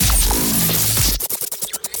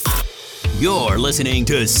You're listening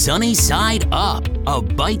to Sunny Side Up, a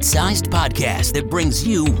bite-sized podcast that brings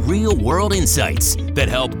you real-world insights that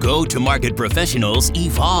help go-to-market professionals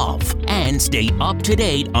evolve and stay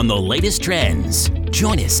up-to-date on the latest trends.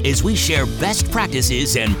 Join us as we share best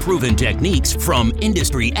practices and proven techniques from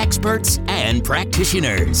industry experts and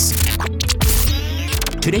practitioners.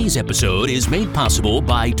 Today's episode is made possible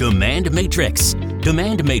by Demand Matrix.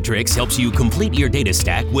 Demand Matrix helps you complete your data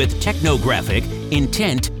stack with technographic,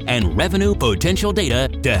 intent, and revenue potential data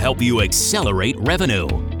to help you accelerate revenue.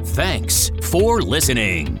 Thanks for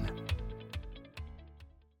listening.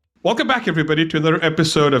 Welcome back, everybody, to another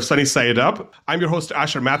episode of Sunny Side Up. I'm your host,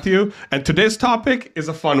 Asher Matthew, and today's topic is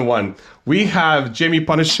a fun one. We have Jamie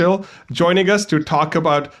Punishill joining us to talk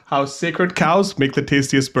about how sacred cows make the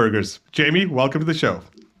tastiest burgers. Jamie, welcome to the show.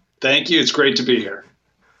 Thank you. It's great to be here.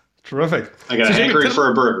 Terrific. I got a hankering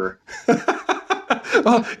for a burger.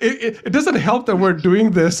 Well, it doesn't help that we're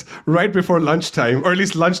doing this right before lunchtime, or at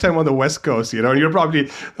least lunchtime on the West Coast, and you're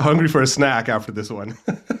probably hungry for a snack after this one.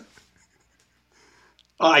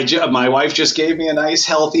 My wife just gave me a nice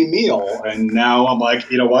healthy meal, and now I'm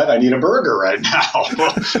like, you know what? I need a burger right now.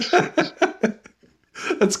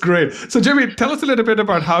 That's great. So, Jamie, tell us a little bit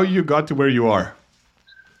about how you got to where you are.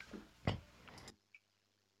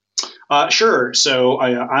 Sure. So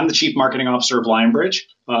I'm the Chief Marketing Officer of Lionbridge.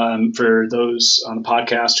 For those on the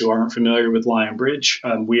podcast who aren't familiar with Lionbridge,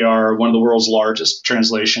 we are one of the world's largest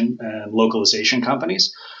translation and localization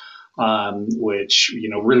companies, which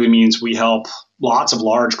really means we help lots of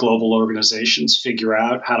large global organizations figure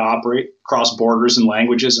out how to operate across borders and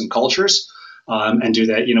languages and cultures, and do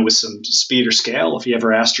that with some speed or scale. If you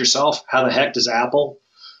ever asked yourself, how the heck does Apple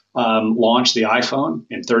launch the iPhone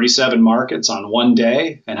in 37 markets on one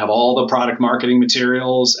day and have all the product marketing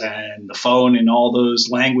materials and the phone in all those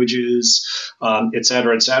languages, et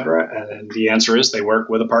cetera, et cetera? And the answer is they work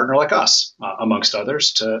with a partner like us, amongst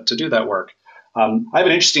others, to do that work. I have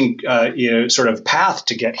an interesting sort of path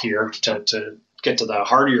to get here, to get to the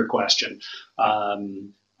heart of your question. I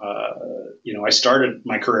started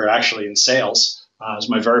my career actually in sales. It was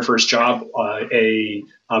my very first job, a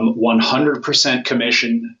 100%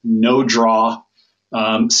 commission, no draw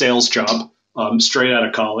sales job, straight out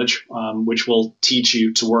of college, which will teach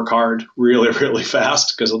you to work hard really, really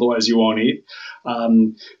fast, because otherwise you won't eat.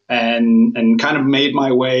 And kind of made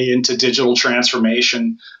my way into digital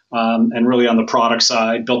transformation, and really on the product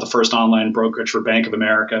side, built the first online brokerage for Bank of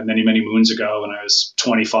America many, many moons ago when I was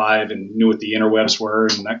 25 and knew what the interwebs were,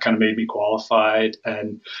 and that kind of made me qualified,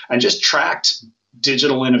 and just tracked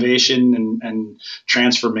digital innovation and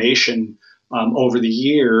transformation over the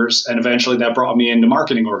years. And eventually that brought me into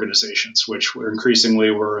marketing organizations, which were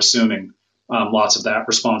increasingly were assuming lots of that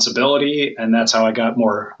responsibility. And that's how I got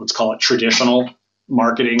more, let's call it traditional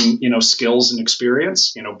marketing, skills and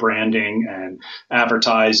experience, branding and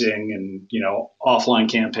advertising and, offline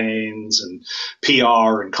campaigns and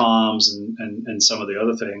PR and comms and some of the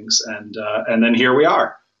other things. And then here we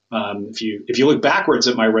are. If you look backwards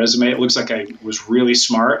at my resume, it looks like I was really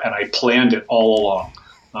smart and I planned it all along.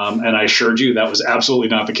 And I assured you that was absolutely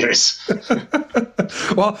not the case.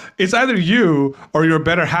 Well, it's either you or your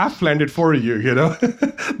better half planned it for you,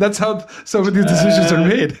 That's how some of these decisions are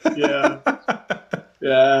made. Yeah.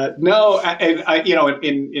 Yeah. No, and I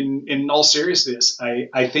in all seriousness,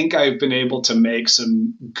 I think I've been able to make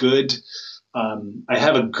some good I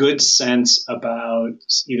have a good sense about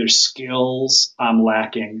either skills I'm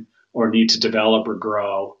lacking or need to develop or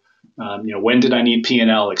grow. When did I need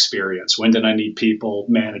P&L experience? When did I need people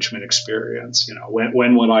management experience?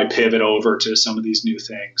 When would I pivot over to some of these new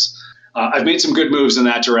things? I've made some good moves in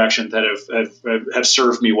that direction that have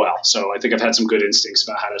served me well. So I think I've had some good instincts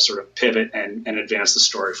about how to sort of pivot and advance the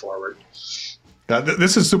story forward.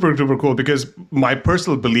 This is super, super cool, because my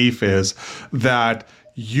personal belief is that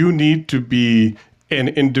you need to be an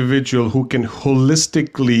individual who can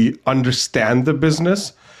holistically understand the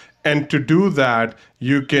business. And to do that,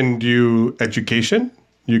 you can do education.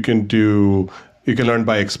 You can learn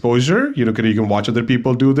by exposure. You can watch other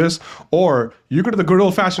people do this, or you go to the good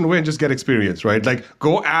old fashioned way and just get experience, right? Like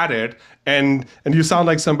go at it. And you sound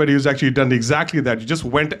like somebody who's actually done exactly that. You just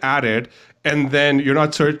went at it, and then you're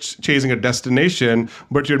not chasing a destination,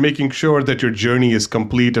 but you're making sure that your journey is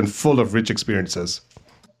complete and full of rich experiences.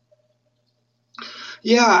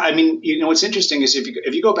 Yeah, I mean, what's interesting is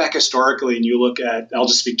if you go back historically and you look at, I'll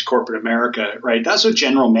just speak to corporate America, right? That's what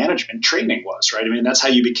general management training was, right? I mean, that's how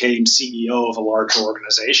you became CEO of a large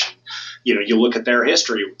organization. you look at their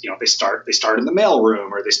history. They start in the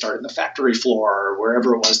mailroom, or they start in the factory floor, or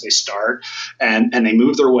wherever it was they start, and they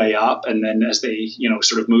move their way up. And then as they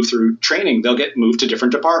sort of move through training, they'll get moved to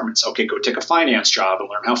different departments. Okay, go take a finance job and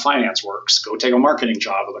learn how finance works. Go take a marketing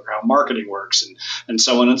job and learn how marketing works, and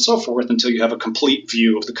so on and so forth, until you have a complete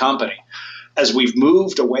view of the company. As we've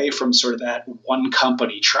moved away from sort of that one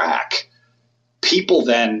company track, people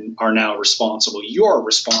then are now responsible. You're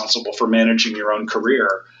responsible for managing your own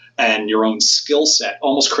career and your own skill set,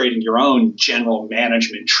 almost creating your own general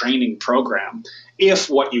management training program, if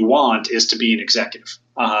what you want is to be an executive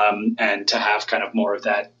and to have kind of more of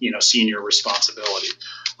that, senior responsibility.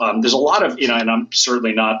 There's a lot of, and I'm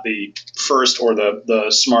certainly not the first or the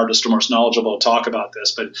smartest or most knowledgeable to talk about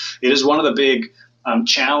this, but it is one of the big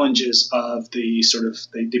challenges of the sort of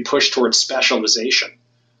the push towards specialization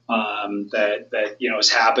that has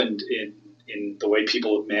happened in the way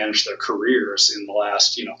people have managed their careers in the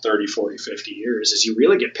last 30, 40, 50 years. Is you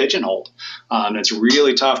really get pigeonholed. It's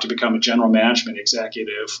really tough to become a general management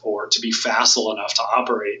executive or to be facile enough to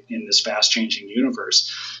operate in this fast changing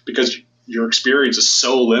universe, because your experience is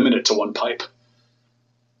so limited to one pipe.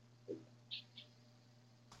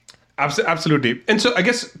 Absolutely. And so I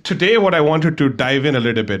guess today what I wanted to dive in a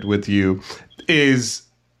little bit with you is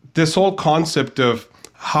this whole concept of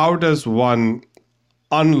how does one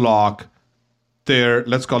unlock their,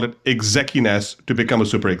 let's call it, execiness to become a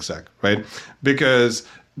super exec, right? Because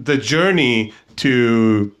the journey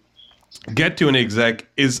to get to an exec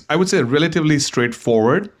is, I would say, relatively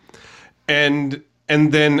straightforward. And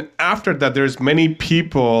then after that, there's many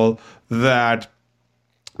people that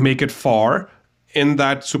make it far in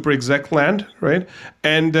that super exec land, right?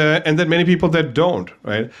 And then many people that don't,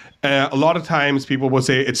 right? A lot of times people will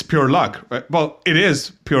say it's pure luck, right? Well, it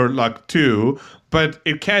is pure luck too, but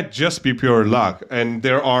it can't just be pure luck. And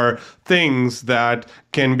there are things that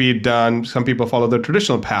can be done. Some people follow the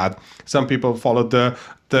traditional path. Some people follow the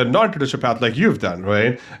non-traditional path like you've done,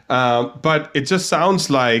 right? But it just sounds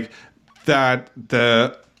like that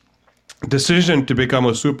the decision to become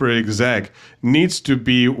a super exec needs to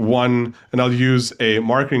be one, and I'll use a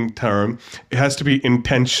marketing term, it has to be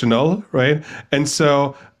intentional, right? And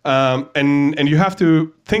so, and you have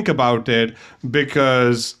to think about it,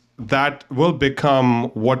 because that will become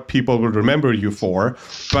what people will remember you for.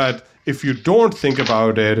 But if you don't think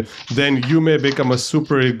about it, then you may become a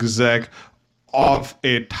super exec of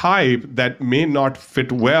a type that may not fit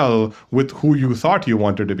well with who you thought you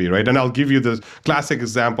wanted to be, right? And I'll give you the classic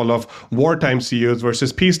example of wartime CEOs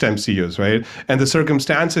versus peacetime CEOs, right? And the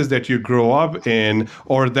circumstances that you grow up in,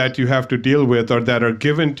 or that you have to deal with, or that are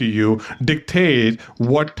given to you, dictate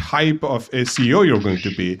what type of a CEO you're going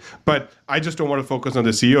to be. But I just don't want to focus on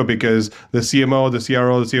the CEO, because the CMO, the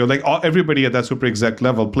CRO, the CEO, like everybody at that super exec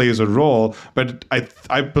level plays a role. But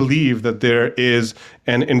I believe that there is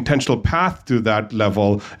an intentional path to that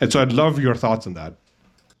level. And so I'd love your thoughts on that.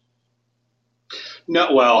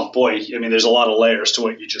 No, well, boy, I mean, there's a lot of layers to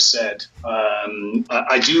what you just said.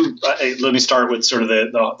 Let me start with sort of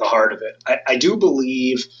the heart of it. I do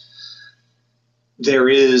believe there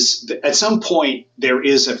is, at some point, there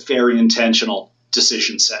is a very intentional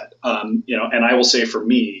decision set. And I will say for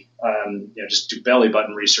me, just do belly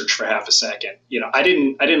button research for half a second. I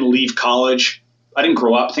didn't leave college. I didn't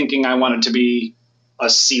grow up thinking I wanted to be a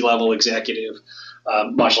C-level executive,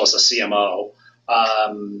 much less a CMO.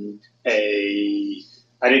 I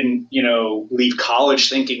didn't, leave college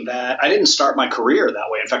thinking that. I didn't start my career that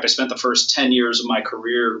way. In fact, I spent the first 10 years of my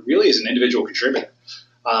career really as an individual contributor.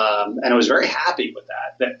 And I was very happy with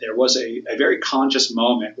that there was a very conscious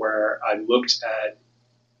moment where I looked at,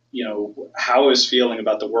 how I was feeling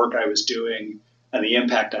about the work I was doing and the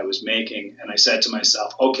impact I was making. And I said to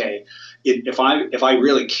myself, okay, if I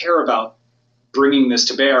really care about bringing this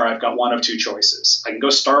to bear, I've got one of two choices. I can go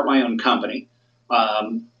start my own company,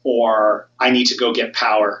 or I need to go get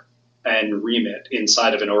power and remit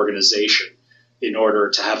inside of an organization in order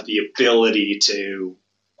to have the ability to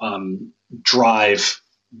drive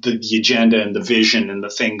the agenda and the vision and the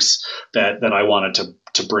things that I wanted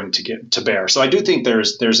to bring to bear. So I do think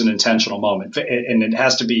there's an intentional moment, and it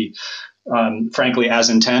has to be, frankly, as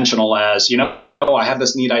intentional as, I have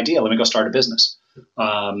this neat idea, let me go start a business.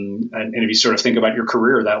 And if you sort of think about your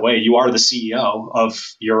career that way, you are the CEO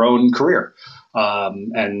of your own career.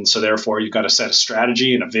 And so therefore you've got to set a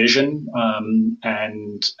strategy and a vision,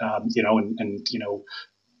 and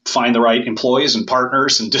find the right employees and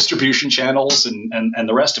partners and distribution channels and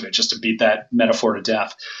the rest of it, just to beat that metaphor to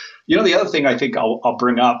death. The other thing I think I'll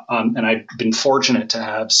bring up, and I've been fortunate to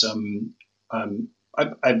have some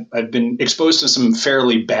I've been exposed to some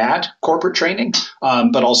fairly bad corporate training,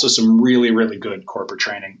 but also some really, really good corporate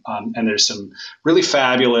training. And there's some really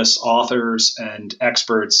fabulous authors and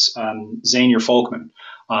experts, Zainier Folkman,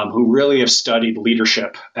 who really have studied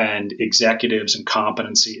leadership and executives and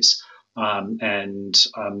competencies.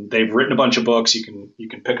 They've written a bunch of books. You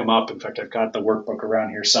can pick them up. In fact, I've got the workbook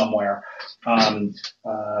around here somewhere.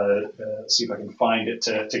 See if I can find it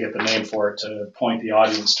to get the name for it to point the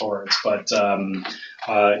audience towards. But Zainier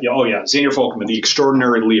Folkman, The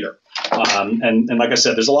Extraordinary Leader. And like I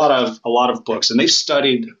said, there's a lot of books, and they've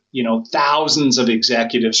studied thousands of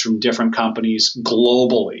executives from different companies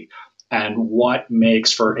globally, and what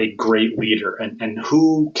makes for a great leader, and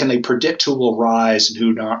who can they predict who will rise and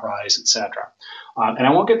who not rise, etc. And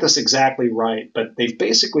I won't get this exactly right, but they've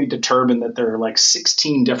basically determined that there are like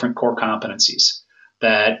 16 different core competencies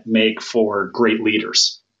that make for great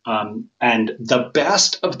leaders. And the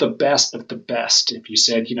best of the best of the best, if you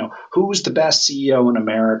said, who's the best CEO in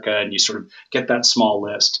America, and you sort of get that small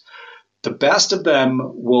list, the best of them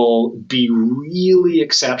will be really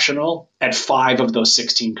exceptional at 5 of those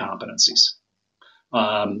 16 competencies.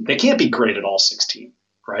 They can't be great at all 16,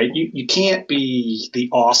 right? You can't be the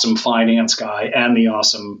awesome finance guy and the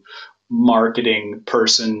awesome marketing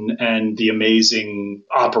person and the amazing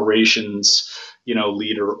operations,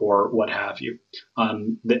 leader or what have you.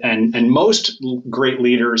 And most great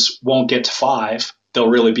leaders won't get to 5.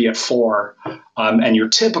 They'll really be at 4. And your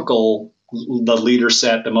typical the leader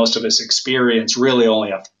set that most of us experience really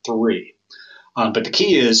only have 3. But the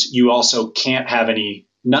key is you also can't have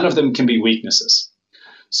none of them can be weaknesses.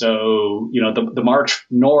 So, the march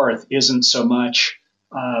north isn't so much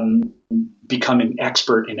becoming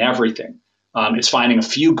expert in everything. It's finding a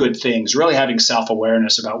few good things, really having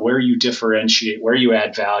self-awareness about where you differentiate, where you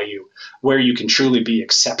add value, where you can truly be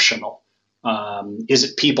exceptional. Is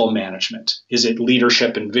it people management? Is it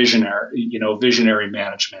leadership and visionary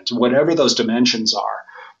management? Whatever those dimensions are,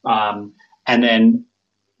 and then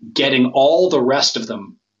getting all the rest of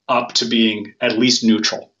them up to being at least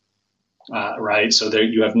neutral, right? So there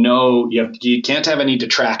you can't have any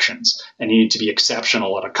detractions, and you need to be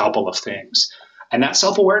exceptional at a couple of things, and that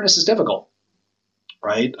self-awareness is difficult.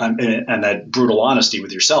 Right. And that brutal honesty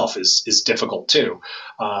with yourself is difficult, too,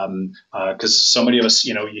 because so many of us,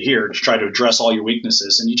 you hear to try to address all your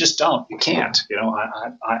weaknesses, and you just don't. You can't.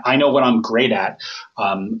 I know what I'm great at,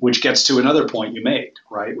 which gets to another point you made.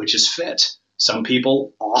 Right. Which is fit. Some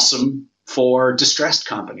people awesome for distressed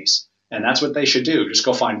companies. And that's what they should do. Just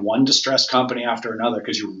go find one distressed company after another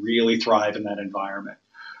because you really thrive in that environment.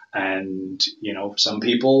 And, some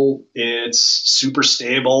people it's super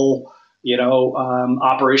stable,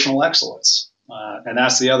 operational excellence. And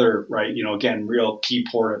that's the other, right, again, real key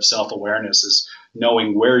part of self-awareness is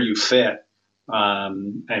knowing where you fit.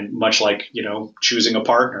 And much like, choosing a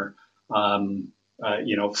partner, you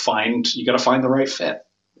got to find the right fit.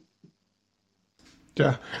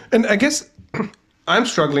 Yeah. And I guess I'm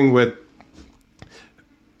struggling with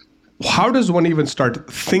how does one even start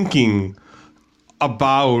thinking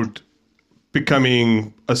about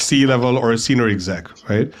becoming a C-level or a senior exec,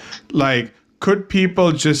 right? Like, could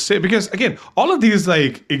people just say, because again, all of these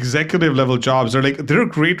like executive level jobs are they're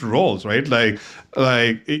great roles, right? Like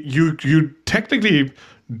you technically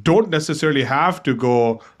don't necessarily have to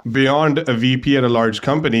go beyond a VP at a large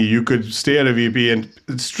company. You could stay at a VP and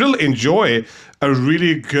still enjoy a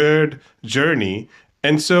really good journey.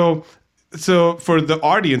 And so for the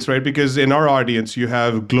audience, right, because in our audience, you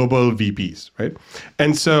have global VPs, right?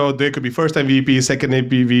 And so there could be first-time VPs, second-time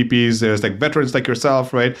VPs. There's like veterans like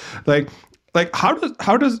yourself, right? Like how does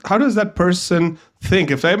that person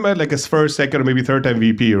think? If I'm at like a first, second, or maybe third-time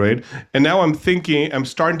VP, right? And now I'm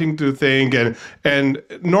starting to think, and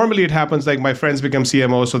normally it happens like my friends become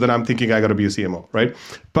CMO, so then I'm thinking I got to be a CMO, right?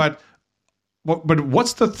 But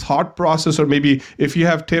what's the thought process, or maybe if you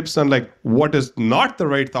have tips on like what is not the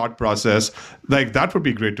right thought process, like that would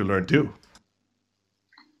be great to learn too.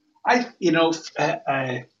 I'll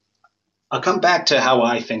come back to how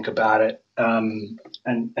I think about it.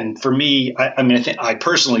 And for me, I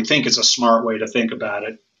personally think it's a smart way to think about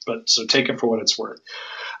it, but so take it for what it's worth.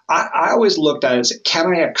 I always looked at it as,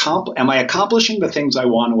 am I accomplishing the things I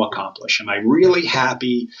want to accomplish? Am I really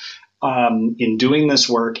happy in doing this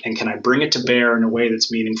work, and can I bring it to bear in a way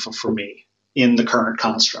that's meaningful for me in the current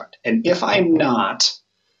construct? And if I'm not,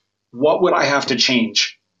 what would I have to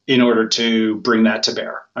change in order to bring that to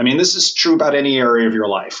bear. I mean, this is true about any area of your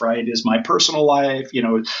life, right? Is my personal life,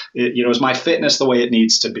 is my fitness the way it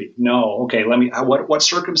needs to be? No. Okay. What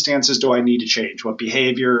circumstances do I need to change? What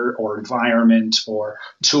behavior or environment or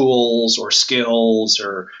tools or skills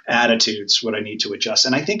or attitudes would I need to adjust?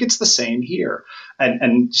 And I think it's the same here.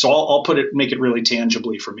 And so I'll make it really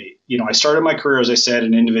tangibly for me. I started my career, as I said,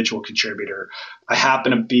 an individual contributor.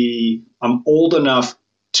 I'm old enough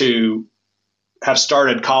to have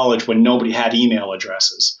started college when nobody had email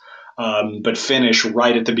addresses, but finish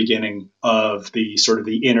right at the beginning of the sort of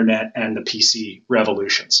the internet and the PC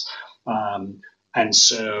revolutions. And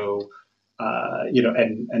so,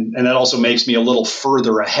 and that also makes me a little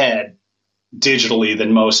further ahead digitally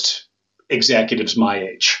than most executives my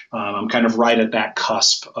age. I'm kind of right at that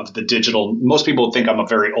cusp of the digital. Most people think I'm a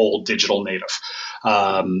very old digital native.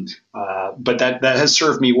 But that has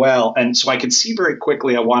served me well. And so I could see very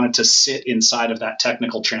quickly I wanted to sit inside of that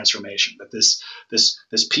technical transformation, that this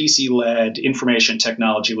PC-led, information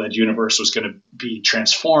technology-led universe was going to be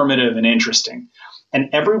transformative and interesting.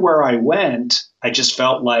 And everywhere I went, I just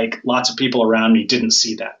felt like lots of people around me didn't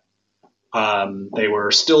see that. They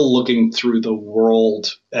were still looking through the world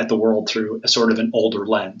through a sort of an older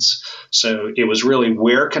lens. So it was really,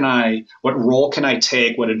 what role can I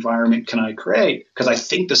take? What environment can I create? Because I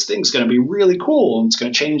think this thing's going to be really cool, and it's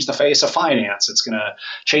going to change the face of finance. It's going to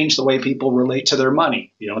change the way people relate to their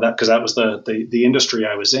money. Because that was the industry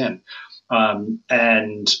I was in,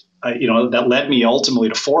 that led me ultimately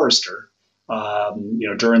to Forrester.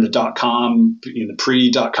 During the the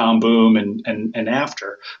pre-dot-com boom and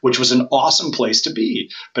after, which was an awesome place to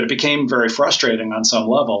be. But it became very frustrating on some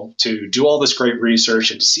level to do all this great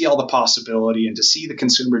research and to see all the possibility and to see the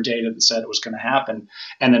consumer data that said it was going to happen,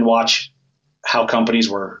 and then watch how companies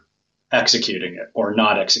were executing it or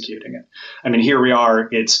not executing it. I mean, here we are,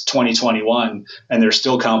 it's 2021, and there's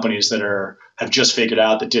still companies that have just figured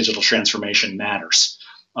out that digital transformation matters.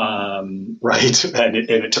 Right. And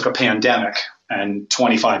it took a pandemic and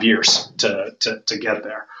 25 years to get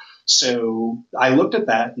there. So I looked at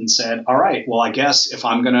that and said, all right, well, I guess if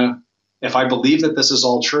I believe that this is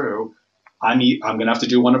all true, I'm going to have to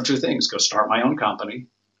do one of two things: go start my own company,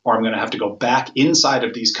 or I'm going to have to go back inside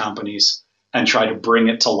of these companies and try to bring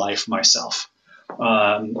it to life myself.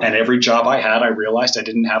 And every job I had, I realized I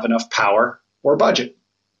didn't have enough power or budget.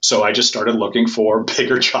 So I just started looking for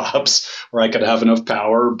bigger jobs where I could have enough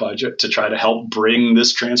power or budget to try to help bring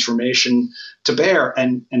this transformation to bear.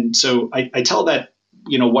 And so I tell that,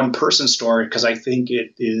 one person story because I think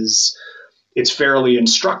it's fairly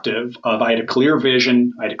instructive. I had a clear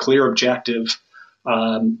vision, I had a clear objective,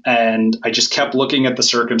 and I just kept looking at the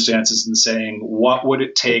circumstances and saying, what would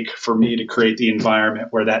it take for me to create the environment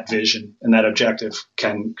where that vision and that objective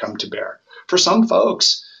can come to bear? For some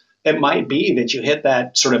folks, it might be that you hit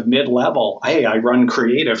that sort of mid-level. Hey, I run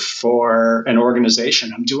creative for an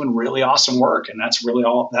organization. I'm doing really awesome work. And that's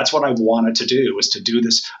what I wanted to do, was to do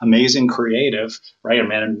this amazing creative, right? I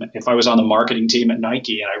mean, if I was on the marketing team at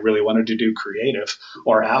Nike and I really wanted to do creative,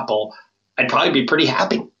 or Apple, I'd probably be pretty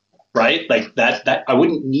happy, right? Like that I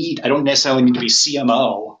don't necessarily need to be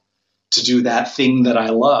CMO to do that thing that I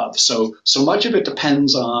love. So much of it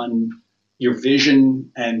depends on your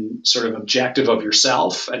vision and sort of objective of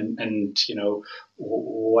yourself and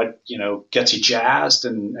what gets you jazzed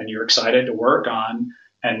and you're excited to work on.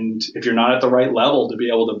 And if you're not at the right level to be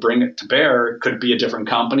able to bring it to bear, it could be a different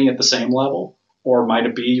company at the same level, or might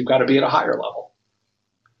it be you've got to be at a higher level.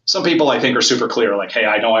 Some people, I think, are super clear, like, hey,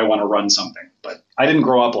 I know I want to run something, but I didn't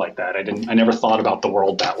grow up like that. I never thought about the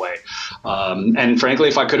world that way. And frankly,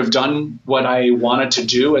 if I could have done what I wanted to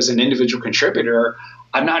do as an individual contributor,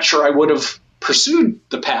 I'm not sure I would have pursued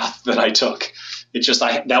the path that I took. It's just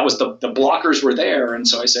the blockers were there, and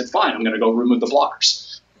so I said, fine, I'm going to go remove the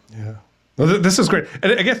blockers. Yeah, well, this is great.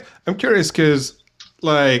 And I guess I'm curious because,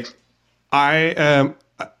 like,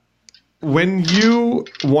 when you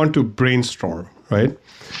want to brainstorm, right?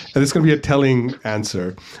 And it's going to be a telling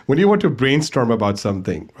answer. When you want to brainstorm about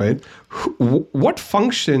something, right? What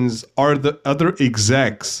functions are the other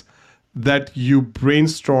execs that you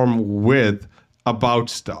brainstorm with about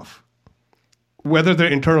stuff? Whether they're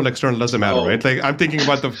internal or external doesn't matter, right? Like, I'm thinking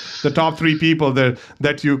about the top 3 people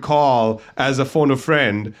that you call as a phone a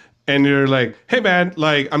friend, and you're like, hey man,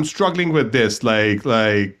 like, I'm struggling with this, like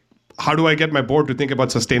how do I get my board to think about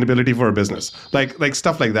sustainability for a business? Like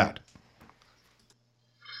stuff like that.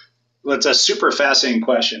 Well, it's a super fascinating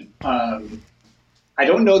question. I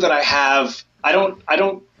don't know that I have. I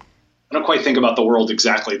don't quite think about the world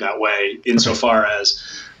exactly that way, insofar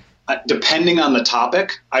as depending on the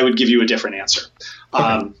topic, I would give you a different answer.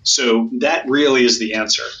 Okay. So that really is the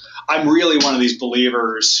answer. I'm really one of these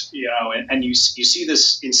believers, and you see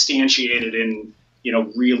this instantiated in,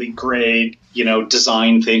 really great,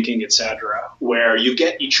 design thinking, et cetera, where you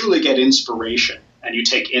truly get inspiration and you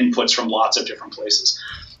take inputs from lots of different places.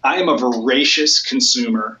 I am a voracious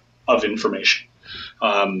consumer of information.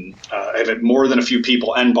 I've had more than a few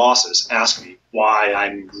people and bosses ask me why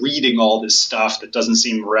I'm reading all this stuff that doesn't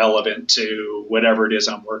seem relevant to whatever it is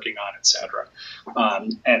I'm working on, et cetera.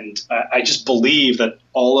 And I just believe that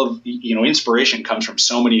all of, inspiration comes from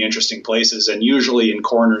so many interesting places and usually in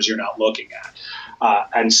corners you're not looking at.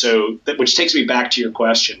 And so, which takes me back to your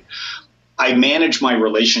question. I manage my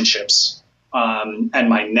relationships and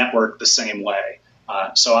my network the same way.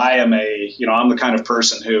 So I am I'm the kind of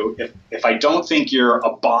person who, if I don't think you're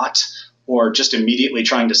a bot or just immediately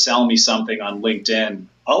trying to sell me something on LinkedIn,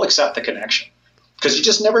 I'll accept the connection because you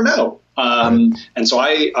just never know. And so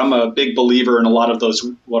I'm a big believer in a lot of those,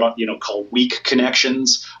 what call weak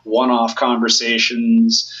connections, one-off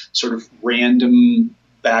conversations, sort of random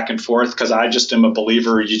back and forth, because I just am a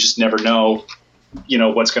believer. You just never know,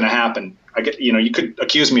 what's going to happen. You could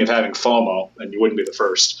accuse me of having FOMO, and you wouldn't be the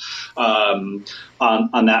first on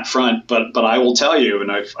that front. But I will tell you,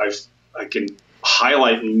 and I can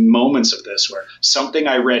highlight moments of this where something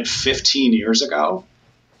I read 15 years ago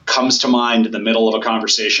comes to mind in the middle of a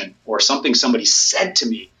conversation, or something somebody said to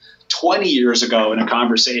me 20 years ago in a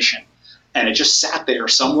conversation, and it just sat there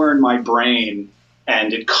somewhere in my brain,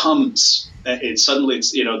 and it comes. It's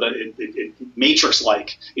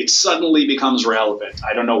Matrix-like. It suddenly becomes relevant.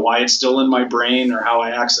 I don't know why it's still in my brain or how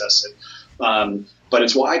I access it, but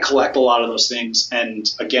it's why I collect a lot of those things,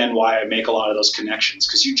 and again, why I make a lot of those connections,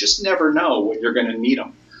 because you just never know when you're going to need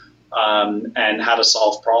them, and how to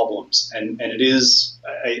solve problems. And it is,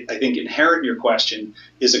 I think, inherent in your question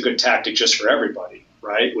is a good tactic just for everybody,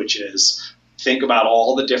 right? Which is think about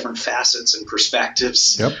all the different facets and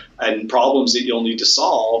perspectives and problems that you'll need to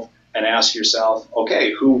solve, and ask yourself,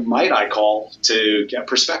 okay, who might I call to get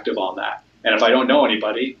perspective on that? And if I don't know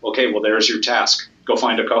anybody, okay, well, there's your task. Go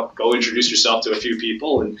go introduce yourself to a few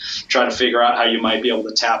people and try to figure out how you might be able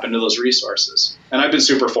to tap into those resources. And I've been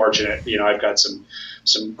super fortunate. I've got some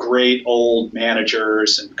great old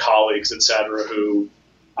managers and colleagues, et cetera, who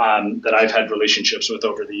that I've had relationships with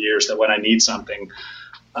over the years, that when I need something,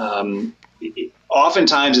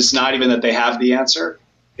 oftentimes it's not even that they have the answer.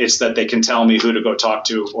 It's that they can tell me who to go talk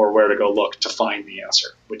to or where to go look to find the answer,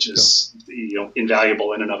 which is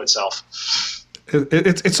invaluable in and of itself.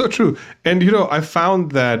 It's so true. And, I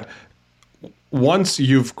found that once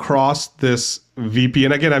you've crossed this VP,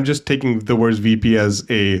 and again, I'm just taking the words VP as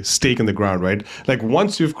a stake in the ground, right? Like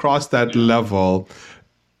once you've crossed that level,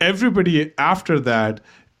 everybody after that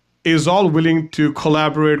is all willing to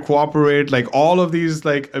collaborate, cooperate, like all of these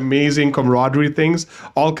like amazing camaraderie things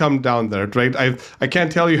all come down there, right? I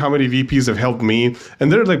can't tell you how many VPs have helped me,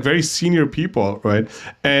 and they're like very senior people, right?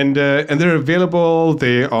 And they're available.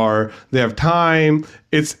 They have time.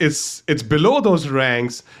 It's below those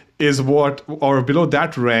ranks or below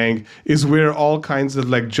that rank is where all kinds of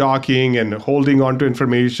like jockeying and holding on to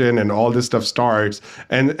information and all this stuff starts.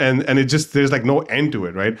 And it just, there's like no end to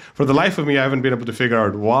it, right? For the life of me, I haven't been able to figure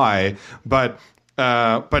out why, but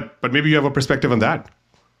maybe you have a perspective on that.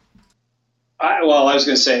 I was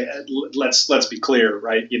going to say, let's be clear,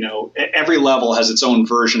 right? Every level has its own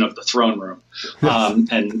version of the throne room,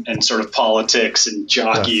 and sort of politics and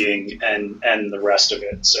jockeying and the rest of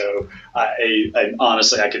it. So, I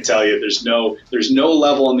honestly, I can tell you, there's no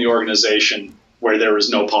level in the organization where there is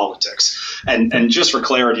no politics. And just for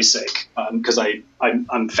clarity's sake, because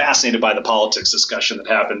I'm fascinated by the politics discussion that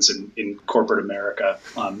happens in corporate America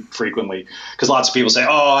frequently, because lots of people say,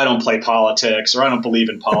 oh, I don't play politics, or I don't believe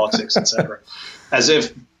in politics, et cetera.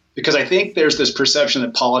 Because I think there's this perception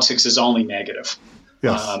that politics is only negative.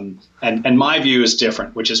 Yes. And my view is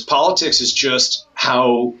different, which is politics is just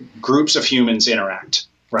how groups of humans interact.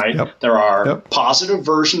 Right? Yep. There are positive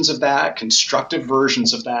versions of that, constructive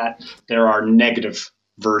versions of that. There are negative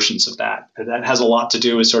versions of that. And that has a lot to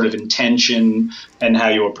do with sort of intention and how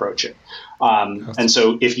you approach it. And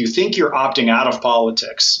so if you think you're opting out of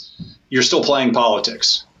politics, you're still playing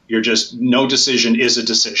politics. You're just, no decision is a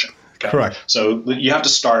decision. Okay? Correct. So you have to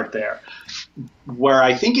start there. Where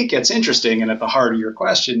I think it gets interesting, and at the heart of your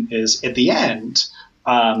question, is at the end,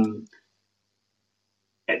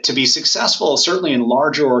 to be successful, certainly in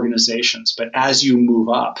larger organizations, but as you move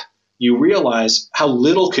up, you realize how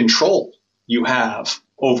little control you have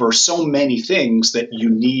over so many things that you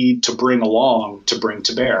need to bring along, to bring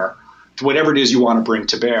to bear, to whatever it is you want to bring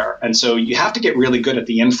to bear. And so you have to get really good at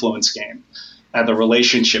the influence game, at the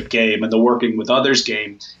relationship game, and the working with others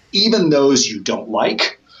game, even those you don't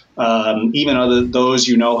like, even those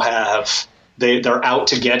they're out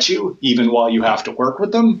to get you, even while you have to work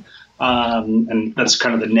with them. And that's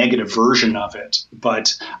kind of the negative version of it.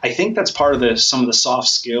 But I think that's part of some of the soft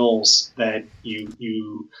skills that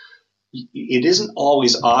it isn't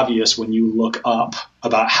always obvious when you look up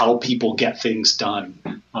about how people get things done,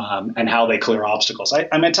 and how they clear obstacles.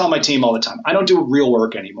 I tell my team all the time, I don't do real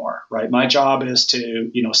work anymore, right? My job is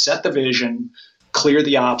to, set the vision, clear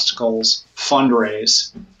the obstacles,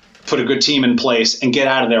 fundraise, put a good team in place, and get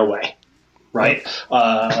out of their way, right?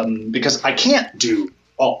 Because I can't do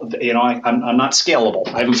I'm not scalable.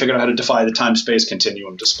 I haven't figured out how to defy the time-space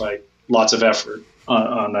continuum, despite lots of effort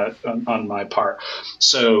on my part.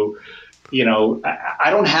 So, I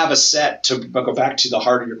don't have a set, to go back to the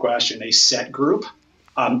heart of your question, a set group.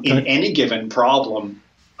 In any given problem,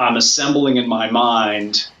 I'm assembling in my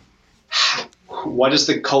mind, what is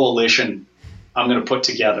the coalition I'm going to put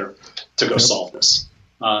together to go solve this?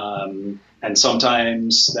 And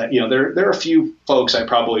sometimes that, there are a few folks I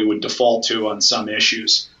probably would default to on some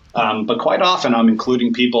issues. But quite often I'm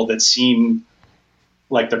including people that seem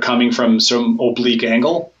like they're coming from some oblique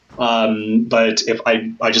angle. But if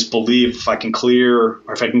I just believe if I can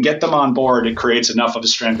get them on board, it creates enough of a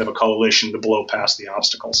strength of a coalition to blow past the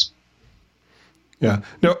obstacles. Yeah.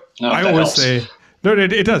 No, I always say, no,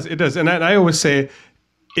 it does. And I always say,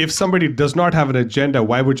 if somebody does not have an agenda,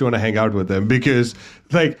 why would you want to hang out with them? Because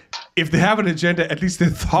if they have an agenda, at least they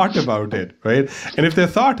thought about it, right? And if they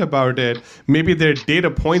thought about it, maybe their data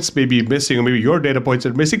points may be missing, or maybe your data points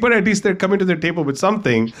are missing, but at least they're coming to the table with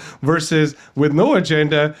something, versus with no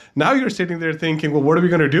agenda. Now you're sitting there thinking, well, what are we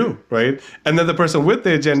going to do, right? And then the person with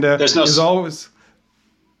the agenda is always...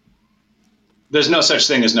 There's no such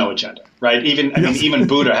thing as no agenda, right? Even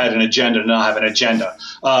Buddha had an agenda to not have an agenda,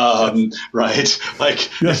 right?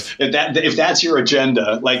 If that's your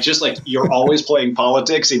agenda, just like you're always playing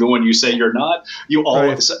politics, even when you say you're not,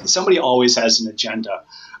 somebody always has an agenda.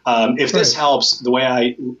 If this helps, the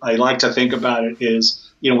way I like to think about it is,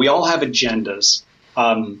 we all have agendas.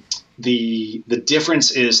 The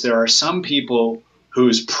difference is there are some people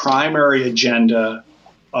whose primary agenda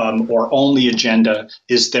or only agenda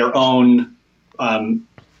is their own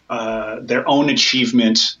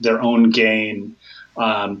achievement, their own gain,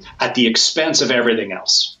 at the expense of everything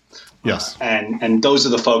else. Yes. And those are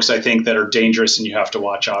the folks I think that are dangerous and you have to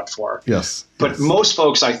watch out for. Yes. But most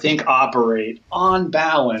folks I think operate on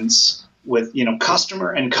balance with,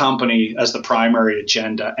 customer and company as the primary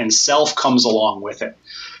agenda, and self comes along with it.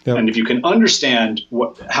 Yep. And if you can understand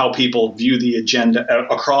how people view the agenda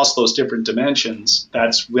across those different dimensions,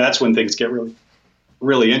 that's when things get really,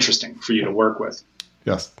 really interesting for you to work with.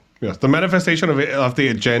 Yes. The manifestation of the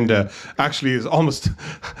agenda actually is almost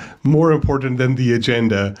more important than the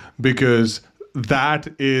agenda, because that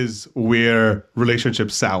is where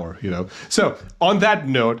relationships sour, So on that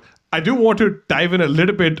note, I do want to dive in a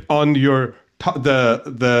little bit on your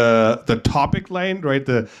the topic line, right?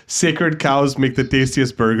 The sacred cows make the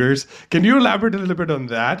tastiest burgers. Can you elaborate a little bit on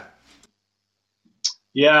that?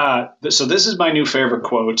 Yeah, so this is my new favorite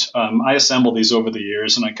quote. I assemble these over the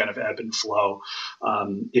years, and I kind of ebb and flow.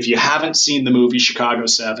 If you haven't seen the movie Chicago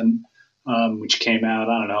 7, which came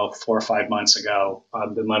out, 4 or 5 months ago,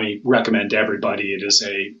 then let me recommend to everybody.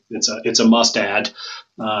 It's a must add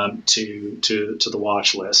to the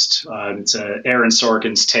watch list. It's Aaron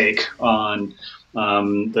Sorkin's take on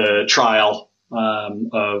the trial and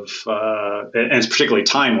it's particularly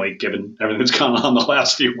timely given everything that's gone on the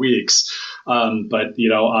last few weeks. But on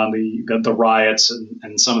the riots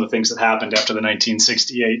and some of the things that happened after the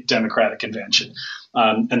 1968 Democratic Convention.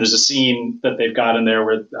 And there's a scene that they've got in there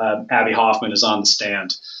where Abby Hoffman is on the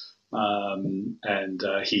stand, and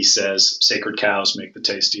he says, "Sacred cows make the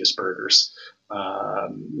tastiest burgers." Or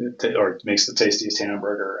makes the tastiest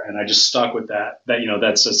hamburger, and I just stuck with that.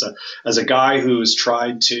 That's as a guy who's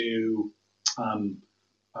tried to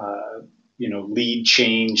lead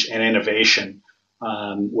change and innovation,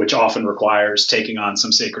 which often requires taking on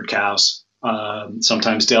some sacred cows,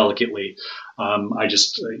 sometimes delicately. I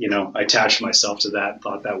just, I attached myself to that and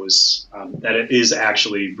thought that it is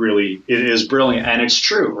actually really, it is brilliant. And it's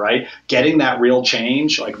true, right? Getting that real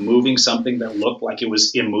change, like moving something that looked like it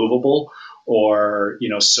was immovable or,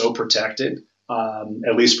 so protected,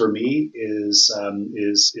 at least for me, is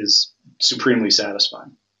supremely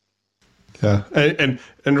satisfying. Yeah, and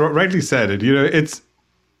rightly said it.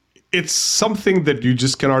 It's something that you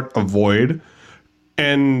just cannot avoid,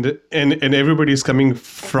 and everybody's coming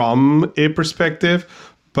from a perspective,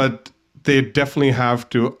 but they definitely have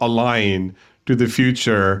to align to the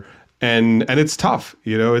future, and it's tough.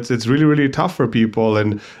 It's really, really tough for people,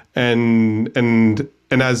 and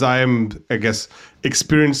and as I'm, I guess,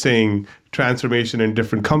 experiencing transformation in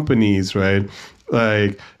different companies, right?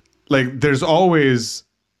 Like there's always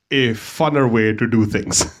a funner way to do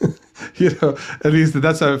things. At least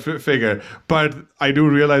that's how I figure. But I do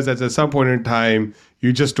realize that at some point in time,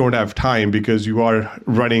 you just don't have time because you are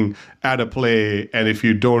running at a play. And if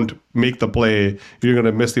you don't make the play, you're going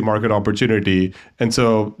to miss the market opportunity. And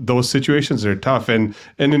so those situations are tough. And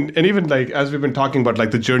even like, as we've been talking about, like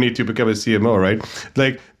the journey to become a CMO, right?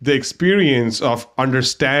 Like the experience of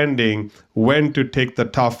understanding when to take the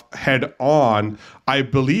tough head on, I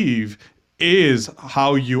believe, is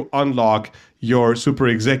how you unlock your super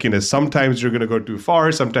executive. Sometimes you're going to go too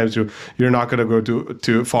far. Sometimes you're not going to go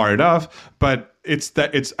too far enough. But I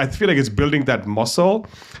feel like it's building that muscle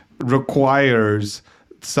requires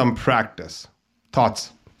some practice.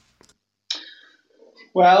 Thoughts?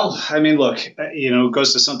 Well, I mean, look, it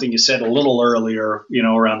goes to something you said a little earlier,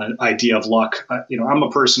 around the idea of luck. I'm a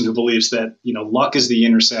person who believes that, luck is the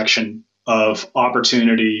intersection of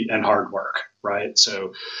opportunity and hard work, right?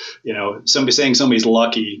 So, somebody saying somebody's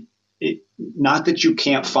lucky, not that you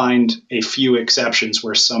can't find a few exceptions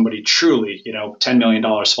where somebody truly, $10 million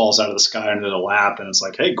falls out of the sky into the lap and it's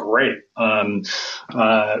like, hey, great. But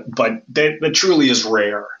that truly is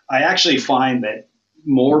rare. I actually find that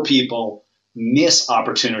more people miss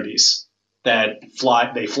opportunities that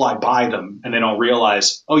they fly by them and they don't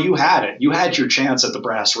realize, oh, you had it. You had your chance at the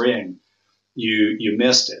brass ring. You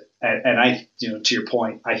missed it. And I, to your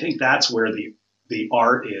point, I think that's where the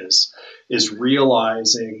art is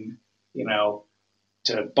realizing,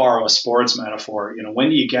 to borrow a sports metaphor, when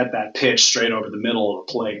do you get that pitch straight over the middle of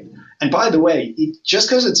the plate? And by the way, just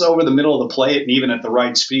because it's over the middle of the plate and even at the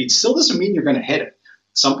right speed still doesn't mean you're going to hit it.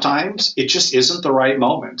 Sometimes it just isn't the right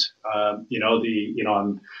moment.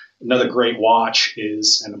 Another great watch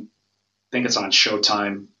is, and I think it's on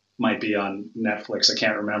Showtime, might be on Netflix, I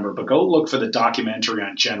can't remember, but go look for the documentary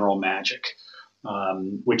on General Magic,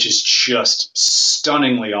 which is just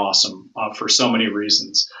stunningly awesome for so many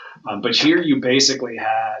reasons. But here you basically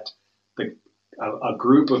had a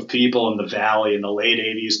group of people in the Valley in the late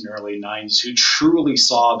 80s and early 90s who truly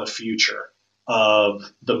saw the future of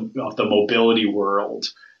the mobility world.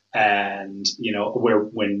 And,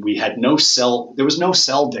 when we had there was no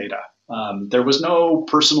cell data. There was no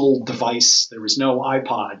personal device. There was no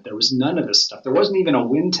iPod. There was none of this stuff. There wasn't even a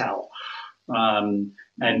Wintel.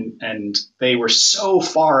 And they were so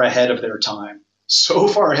far ahead of their time, so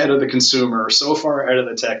far ahead of the consumer, so far ahead of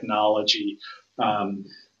the technology,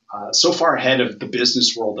 so far ahead of the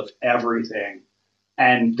business world of everything.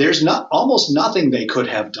 And there's almost nothing they could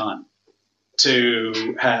have done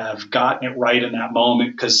to have gotten it right in that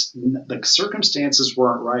moment because the circumstances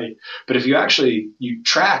weren't right. But if you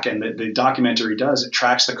track, and the documentary does, it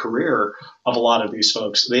tracks the career of a lot of these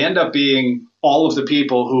folks. They end up being all of the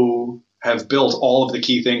people who have built all of the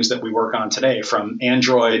key things that we work on today, from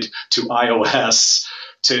Android to iOS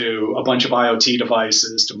to a bunch of IoT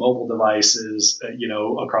devices to mobile devices,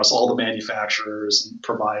 across all the manufacturers and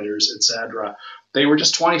providers, et cetera. They were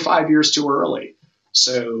just 25 years too early.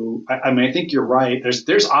 So, I think you're right.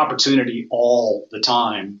 There's opportunity all the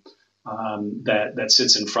time that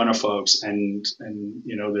sits in front of folks, and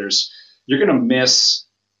you're going to miss.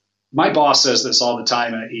 My boss says this all the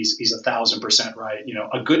time, and he's 1,000% right.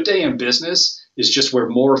 A good day in business is just where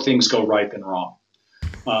more things go right than wrong.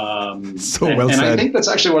 Well said. And I think that's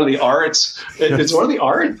actually one of the arts. It's one of the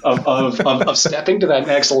art of stepping to that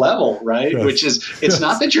next level, right? Yes. Which is, it's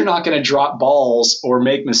not that you're not going to drop balls or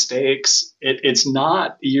make mistakes. It's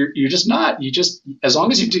not. You're just not. You just, as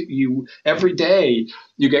long as you every day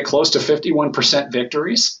you get close to 51%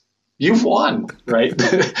 victories, you've won, right?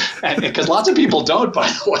 Because lots of people don't, by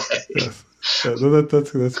the way. Yes. Yeah, no,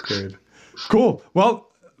 that's great. Cool. Well,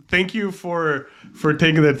 thank you for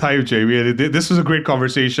taking the time, Jamie. This was a great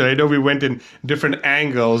conversation. I know we went in different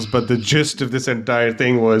angles, but the gist of this entire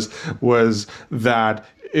thing was that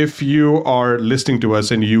if you are listening to us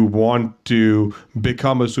and you want to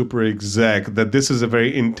become a super exec, that this is a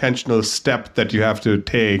very intentional step that you have to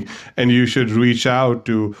take, and you should reach out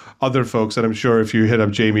to other folks. And I'm sure if you hit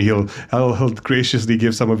up Jamie, he'll graciously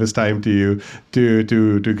give some of his time to you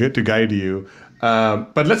to guide you.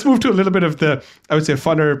 But let's move to a little bit of the, I would say,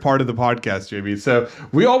 funner part of the podcast, Jamie. So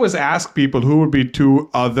we always ask people who would be two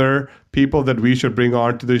other people that we should bring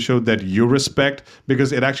on to the show that you respect,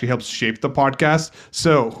 because it actually helps shape the podcast.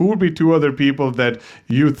 So who would be two other people that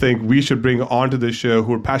you think we should bring onto the show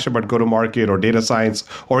who are passionate about go-to-market or data science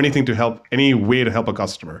or anything to help, any way to help a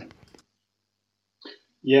customer?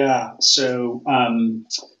 Yeah. So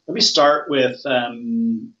let me start with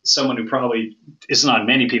someone who probably isn't on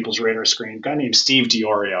many people's radar screen, a guy named Steve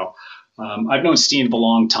Diorio. I've known Steve a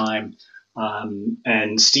long time,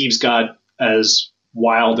 and Steve's got as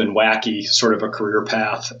wild and wacky sort of a career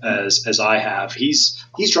path as I have. He's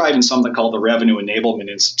driving something called the Revenue Enablement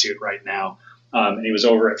Institute right now, and he was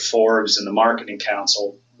over at Forbes and the Marketing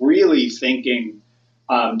Council, really thinking,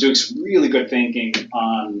 doing some really good thinking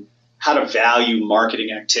on how to value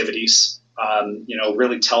marketing activities.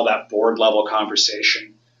 Really tell that board level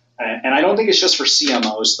conversation. And I don't think it's just for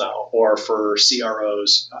CMOs, though, or for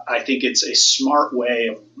CROs. I think it's a smart way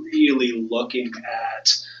of really looking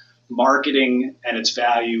at marketing and its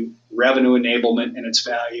value, revenue enablement and its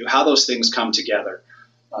value, how those things come together,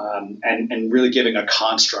 and really giving a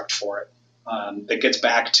construct for it that gets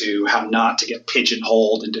back to how not to get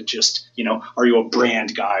pigeonholed into just, are you a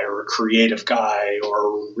brand guy or a creative guy or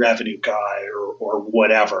a revenue guy or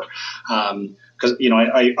whatever. Because,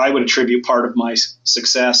 I would attribute part of my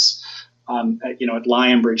success, at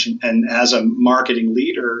Lionbridge and as a marketing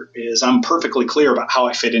leader is I'm perfectly clear about how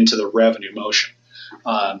I fit into the revenue motion.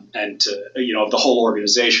 And of the whole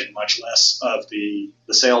organization, much less of the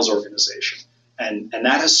sales organization. And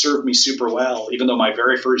that has served me super well, even though my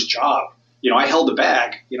very first job, I held the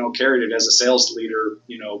bag, carried it as a sales leader,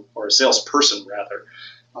 or a salesperson rather,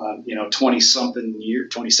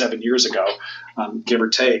 27 years ago, give or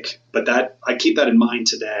take. But that I keep that in mind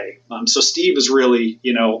today. So Steve is really,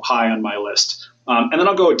 high on my list. And then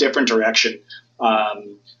I'll go a different direction.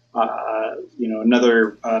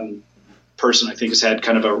 Another person I think has had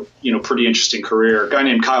kind of a pretty interesting career, a guy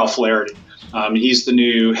named Kyle Flaherty. He's the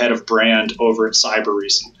new head of brand over at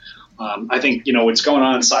Cybereason. I think what's going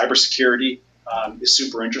on in cybersecurity is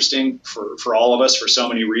super interesting for all of us for so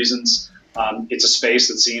many reasons. It's a space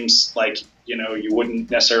that seems like you wouldn't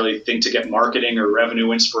necessarily think to get marketing or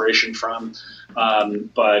revenue inspiration from,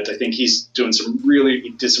 but I think he's doing some really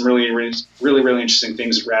interesting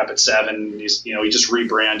things at Rapid7. He just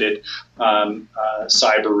rebranded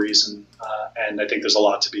Cybereason, and I think there's a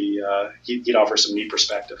lot to be. He'd offer some neat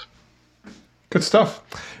perspective. Good stuff.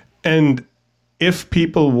 And if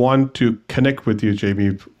people want to connect with you,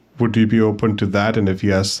 Jamie, would you be open to that? And if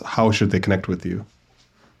yes, how should they connect with you?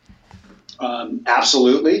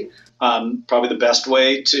 Absolutely. Probably the best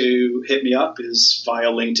way to hit me up is via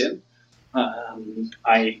LinkedIn.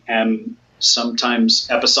 I am sometimes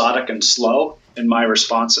episodic and slow in my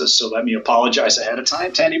responses, so let me apologize ahead of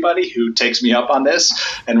time to anybody who takes me up on this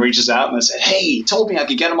and reaches out and said, "Hey, you told me I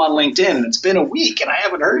could get him on LinkedIn, and it's been a week and I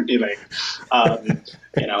haven't heard anything."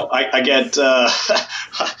 I get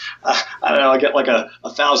I get like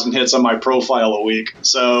 1,000 hits on my profile a week,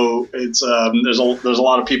 so it's there's a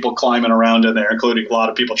lot of people climbing around in there, including a lot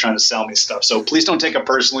of people trying to sell me stuff. So please don't take it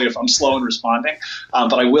personally if I'm slow in responding,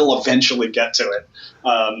 but I will eventually get to it.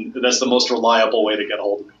 That's the most reliable way to get a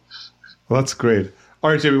hold of me. Well, that's great. All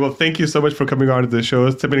right, Jamie. Well, thank you so much for coming on to the show,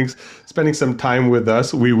 spending some time with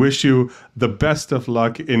us. We wish you the best of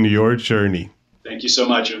luck in your journey. Thank you so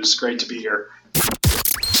much. It was great to be here.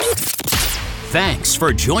 Thanks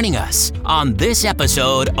for joining us on this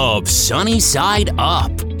episode of Sunny Side Up.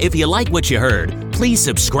 If you like what you heard, please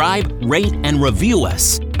subscribe, rate, and review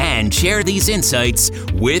us, and share these insights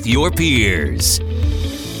with your peers.